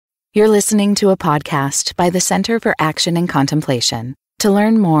You're listening to a podcast by the Center for Action and Contemplation. To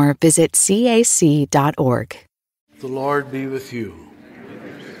learn more, visit cac.org. The Lord be with you.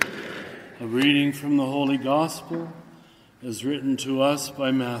 A reading from the Holy Gospel as written to us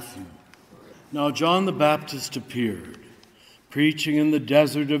by Matthew. Now John the Baptist appeared, preaching in the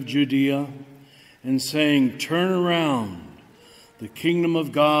desert of Judea and saying, "Turn around, the kingdom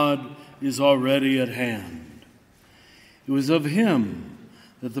of God is already at hand." It was of him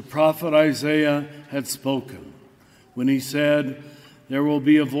that the prophet Isaiah had spoken when he said, "There will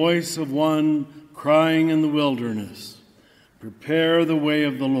be a voice of one crying in the wilderness, 'Prepare the way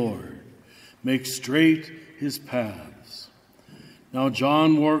of the Lord, make straight his paths.'" Now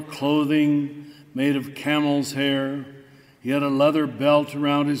John wore clothing made of camel's hair. He had a leather belt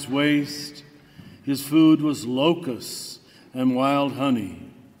around his waist. His food was locusts and wild honey.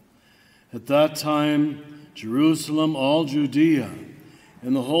 At that time, Jerusalem, all Judea,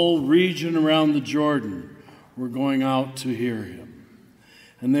 and the whole region around the Jordan were going out to hear him.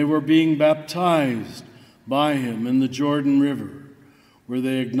 And they were being baptized by him in the Jordan River, where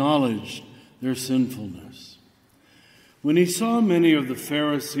they acknowledged their sinfulness. When he saw many of the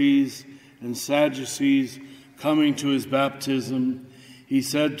Pharisees and Sadducees coming to his baptism, he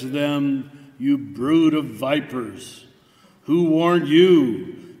said to them, "You brood of vipers, who warned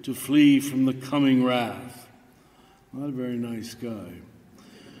you to flee from the coming wrath?" Not a very nice guy.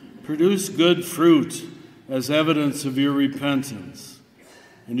 "Produce good fruit as evidence of your repentance,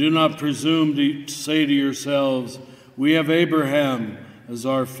 and do not presume to say to yourselves, 'We have Abraham as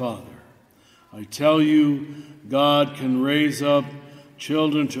our father.' I tell you, God can raise up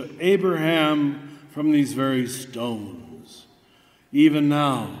children to Abraham from these very stones. Even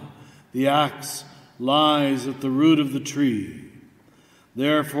now, the axe lies at the root of the tree.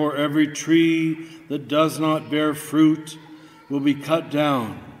 Therefore, every tree that does not bear fruit will be cut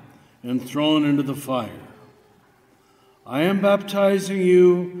down and thrown into the fire. I am baptizing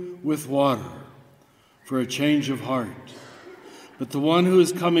you with water for a change of heart, but the one who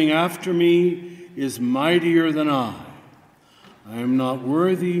is coming after me is mightier than I. I am not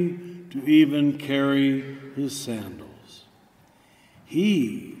worthy to even carry his sandals.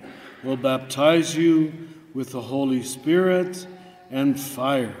 He will baptize you with the Holy Spirit and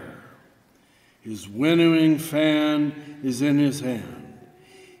fire. His winnowing fan is in his hand.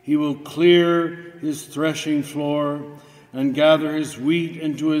 He will clear his threshing floor and gather his wheat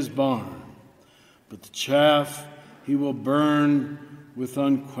into his barn, but the chaff he will burn with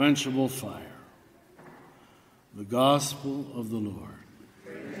unquenchable fire." The Gospel of the Lord.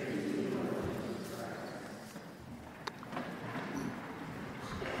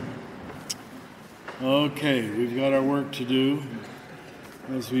 Okay, we've got our work to do,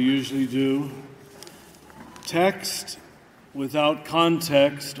 as we usually do. Text without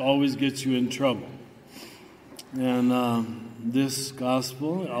context always gets you in trouble. And this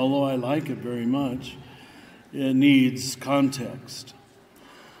gospel, although I like it very much, it needs context.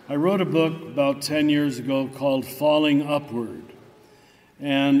 I wrote a book about 10 years ago called Falling Upward.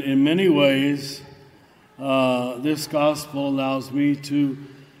 And in many ways, this gospel allows me to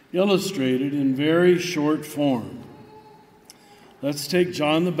illustrate it in very short form. Let's take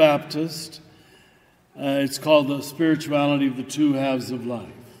John the Baptist. It's called the spirituality of the two halves of life.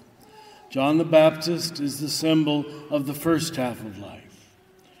 John the Baptist is the symbol of the first half of life,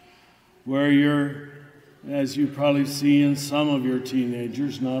 where you're, as you probably see in some of your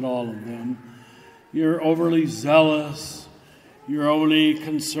teenagers, not all of them, you're overly zealous, you're overly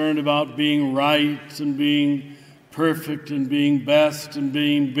concerned about being right and being perfect and being best and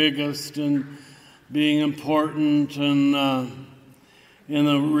being biggest and being important. And in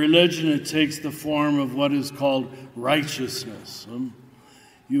the religion, it takes the form of what is called righteousness.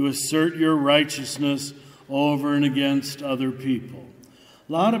 You assert your righteousness over and against other people.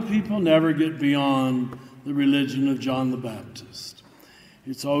 A lot of people never get beyond the religion of John the Baptist.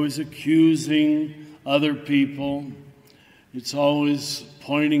 It's always accusing other people. It's always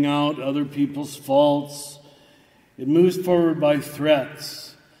pointing out other people's faults. It moves forward by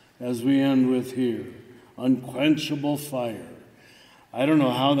threats, as we end with here. Unquenchable fire. I don't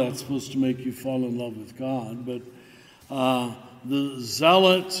know how that's supposed to make you fall in love with God, but the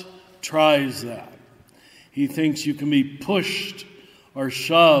zealot tries that. He thinks you can be pushed or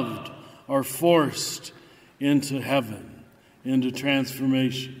shoved or forced into heaven, into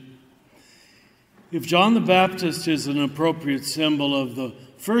transformation. If John the Baptist is an appropriate symbol of the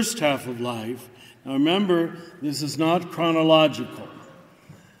first half of life, now remember, this is not chronological.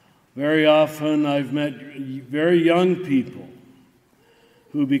 Very often I've met very young people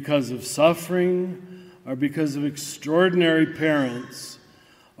who, because of suffering or because of extraordinary parents,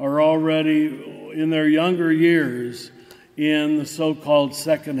 are already in their younger years in the so-called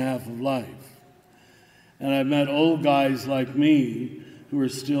second half of life. And I've met old guys like me who are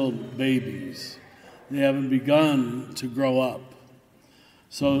still babies. They haven't begun to grow up.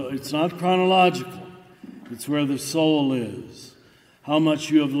 So it's not chronological. It's where the soul is. How much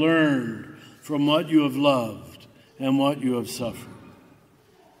you have learned from what you have loved and what you have suffered.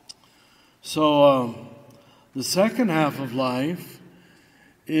 So the second half of life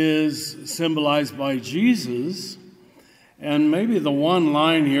is symbolized by Jesus. And maybe the one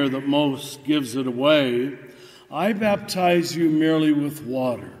line here that most gives it away, I baptize you merely with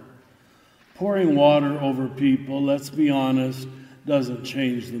water. Pouring water over people, let's be honest, doesn't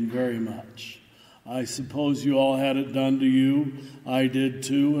change them very much. I suppose you all had it done to you. I did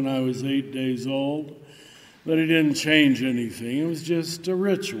too when I was 8 days old. But it didn't change anything. It was just a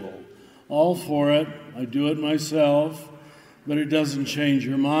ritual. All for it. I do it myself. But it doesn't change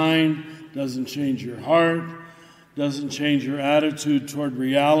your mind, doesn't change your heart, doesn't change your attitude toward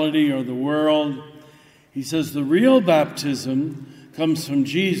reality or the world. He says the real baptism comes from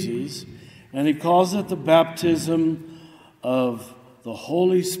Jesus, and he calls it the baptism of the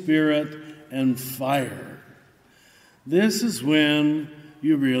Holy Spirit and fire. This is when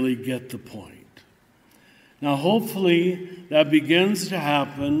you really get the point. Now, hopefully, that begins to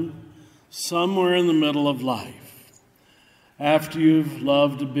happen somewhere in the middle of life. After you've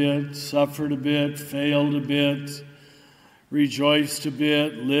loved a bit, suffered a bit, failed a bit, rejoiced a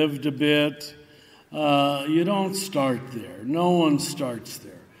bit, lived a bit, you don't start there. No one starts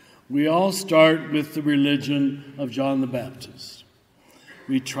there. We all start with the religion of John the Baptist.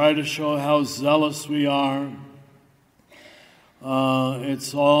 We try to show how zealous we are.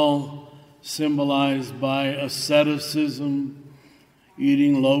 It's all symbolized by asceticism,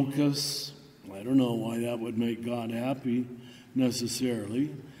 eating locusts. I don't know why that would make God happy necessarily.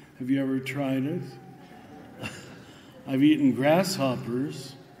 Have you ever tried it? I've eaten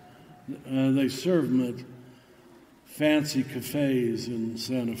grasshoppers. They serve them at fancy cafes in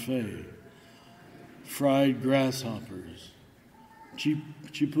Santa Fe. Fried grasshoppers.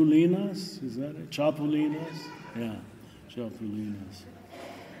 Chipulinas? Is that it? Chapulinas? Yeah, chapulinas.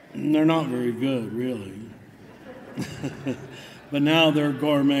 They're not very good, really. But now they're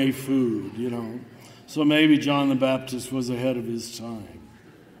gourmet food, you know. So maybe John the Baptist was ahead of his time.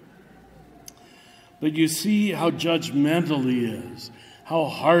 But you see how judgmental he is, how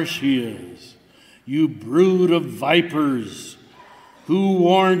harsh he is. You brood of vipers, who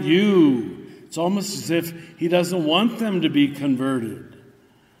warned you? It's almost as if he doesn't want them to be converted.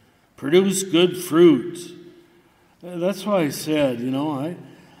 Produce good fruit. That's why I said, you know,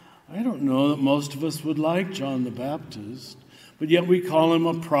 I don't know that most of us would like John the Baptist, but yet we call him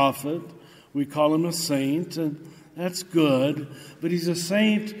a prophet. We call him a saint, and that's good, but he's a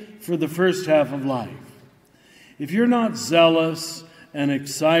saint for the first half of life. If you're not zealous and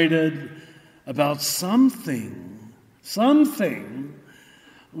excited about something,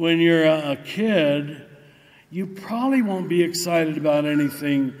 when you're a kid, you probably won't be excited about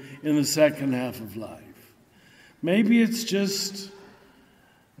anything in the second half of life. Maybe it's just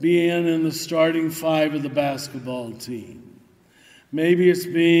being in the starting five of the basketball team. Maybe it's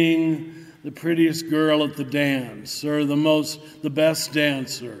being the prettiest girl at the dance, or the best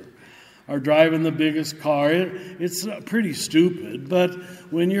dancer, or driving the biggest car. It's pretty stupid, but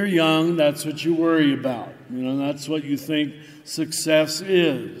when you're young, that's what you worry about. You know, that's what you think success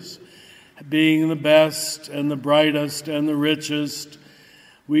is. Being the best and the brightest and the richest.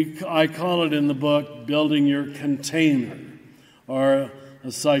 I call it in the book building your container, or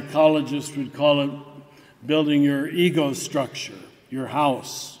a psychologist would call it building your ego structure, your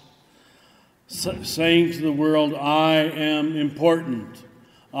house. Saying to the world, I am important.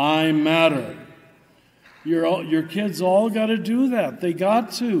 I matter. Your kids all got to do that. They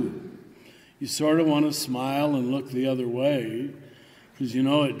got to. You sort of want to smile and look the other way because you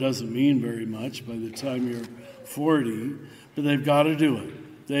know it doesn't mean very much by the time you're 40, but they've got to do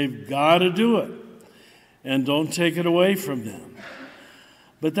it. They've got to do it. And don't take it away from them.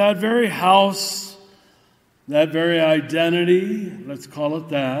 But that very house, that very identity, let's call it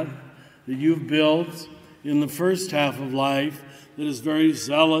that you've built in the first half of life that is very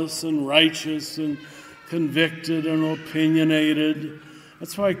zealous and righteous and convicted and opinionated.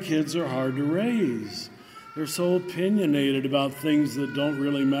 That's why kids are hard to raise. They're so opinionated about things that don't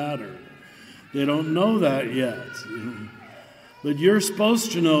really matter. They don't know that yet. But you're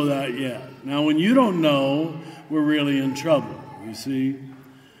supposed to know that yet. Now, when you don't know, we're really in trouble, you see.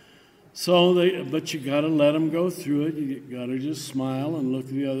 But you got to let them go through it. You got to just smile and look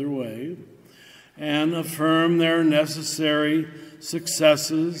the other way and affirm their necessary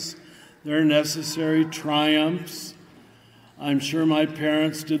successes, their necessary triumphs. I'm sure my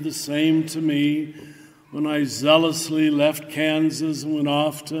parents did the same to me when I zealously left Kansas and went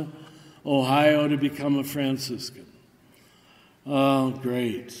off to Ohio to become a Franciscan. Oh,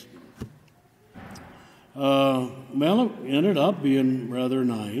 great. Well, it ended up being rather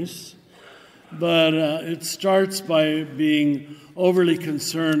nice, but it starts by being overly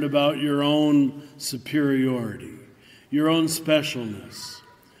concerned about your own superiority, your own specialness,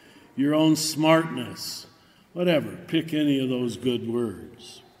 your own smartness, whatever. Pick any of those good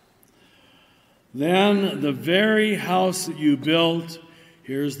words. Then the very house that you built,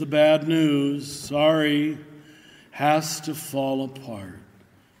 here's the bad news, sorry, has to fall apart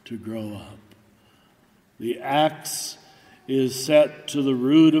to grow up. The axe is set to the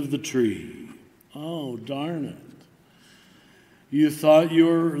root of the tree. Oh, darn it. You thought you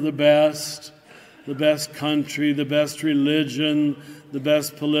were the best country, the best religion, the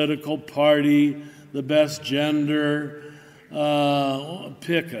best political party, the best gender.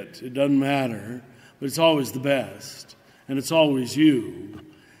 Pick it. It doesn't matter. But it's always the best. And it's always you.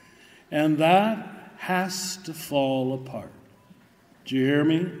 And that has to fall apart. Do you hear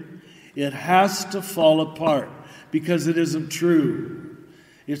me? It has to fall apart because it isn't true.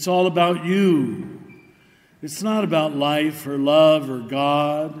 It's all about you. It's not about life or love or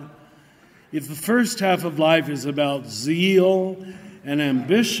God. If the first half of life is about zeal and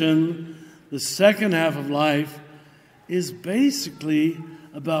ambition, the second half of life is basically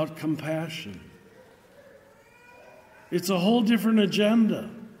about compassion. It's a whole different agenda.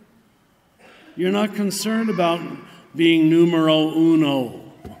 You're not concerned about being numero uno.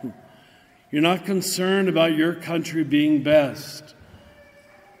 You're not concerned about your country being best,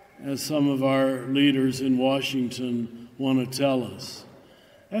 as some of our leaders in Washington want to tell us.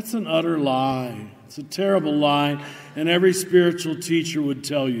 That's an utter lie. It's a terrible lie, and every spiritual teacher would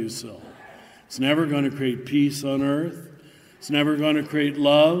tell you so. It's never going to create peace on earth. It's never going to create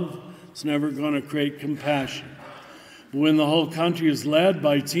love. It's never going to create compassion. But when the whole country is led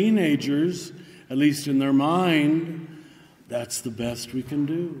by teenagers, at least in their mind, that's the best we can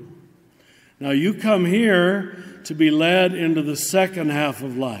do. Now, you come here to be led into the second half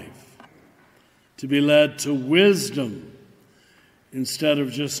of life, to be led to wisdom instead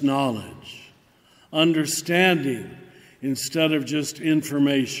of just knowledge, understanding instead of just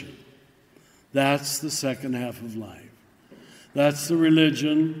information. That's the second half of life. That's the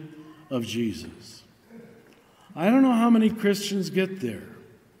religion of Jesus. I don't know how many Christians get there.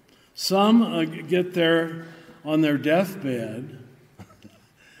 Some get there on their deathbed.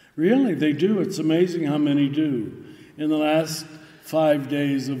 Really, they do. It's amazing how many do. In the last 5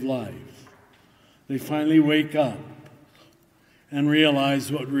 days of life, they finally wake up and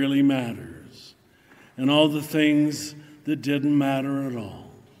realize what really matters and all the things that didn't matter at all.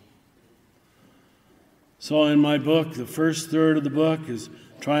 So in my book, the first third of the book is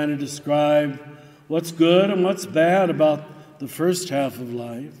trying to describe what's good and what's bad about the first half of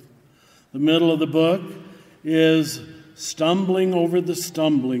life. The middle of the book is stumbling over the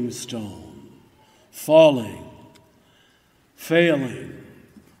stumbling stone, falling, failing,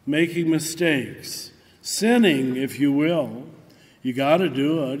 making mistakes, sinning, if you will. You got to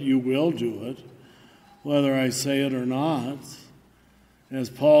do it. You will do it, whether I say it or not. As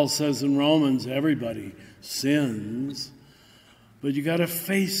Paul says in Romans, everybody sins, but you got to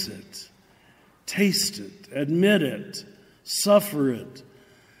face it, taste it, admit it, suffer it.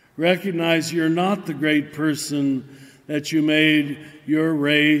 Recognize you're not the great person that you made your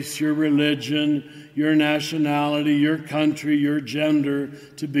race, your religion, your nationality, your country, your gender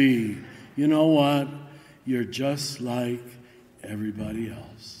to be. You know what? You're just like everybody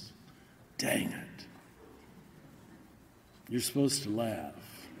else. Dang it. You're supposed to laugh.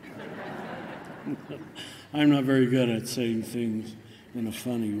 I'm not very good at saying things in a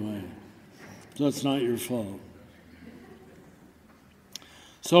funny way. So it's not your fault.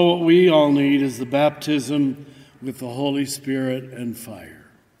 So what we all need is the baptism with the Holy Spirit and fire.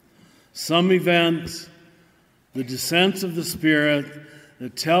 Some event, the descent of the Spirit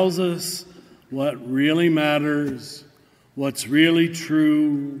that tells us what really matters, what's really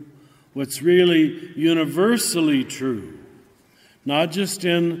true, what's really universally true. Not just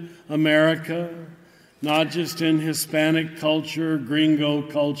in America, not just in Hispanic culture, gringo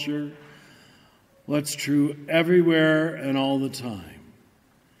culture, what's true everywhere and all the time.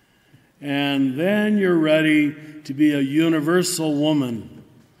 And then you're ready to be a universal woman,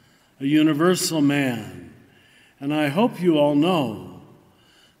 a universal man. And I hope you all know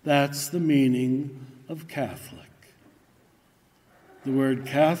that's the meaning of Catholic. The word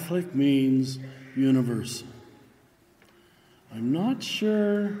Catholic means universal. I'm not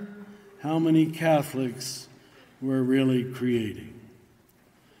sure how many Catholics we're really creating.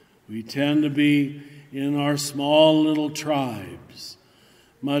 We tend to be in our small little tribes,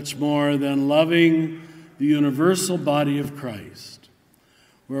 much more than loving the universal body of Christ,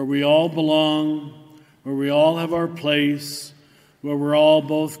 where we all belong, where we all have our place, where we're all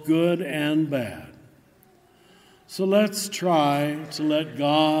both good and bad. So let's try to let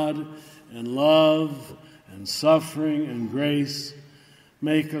God and love and suffering and grace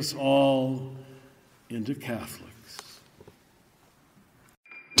make us all into Catholics.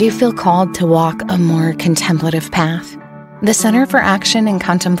 Do you feel called to walk a more contemplative path? The Center for Action and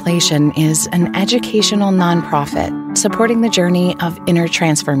Contemplation is an educational nonprofit supporting the journey of inner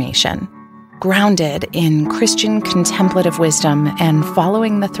transformation. Grounded in Christian contemplative wisdom and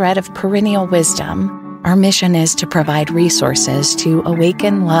following the thread of perennial wisdom, our mission is to provide resources to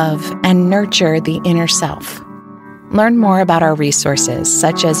awaken love and nurture the inner self. Learn more about our resources,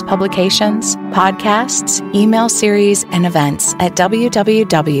 such as publications, podcasts, email series, and events at www.cac.org.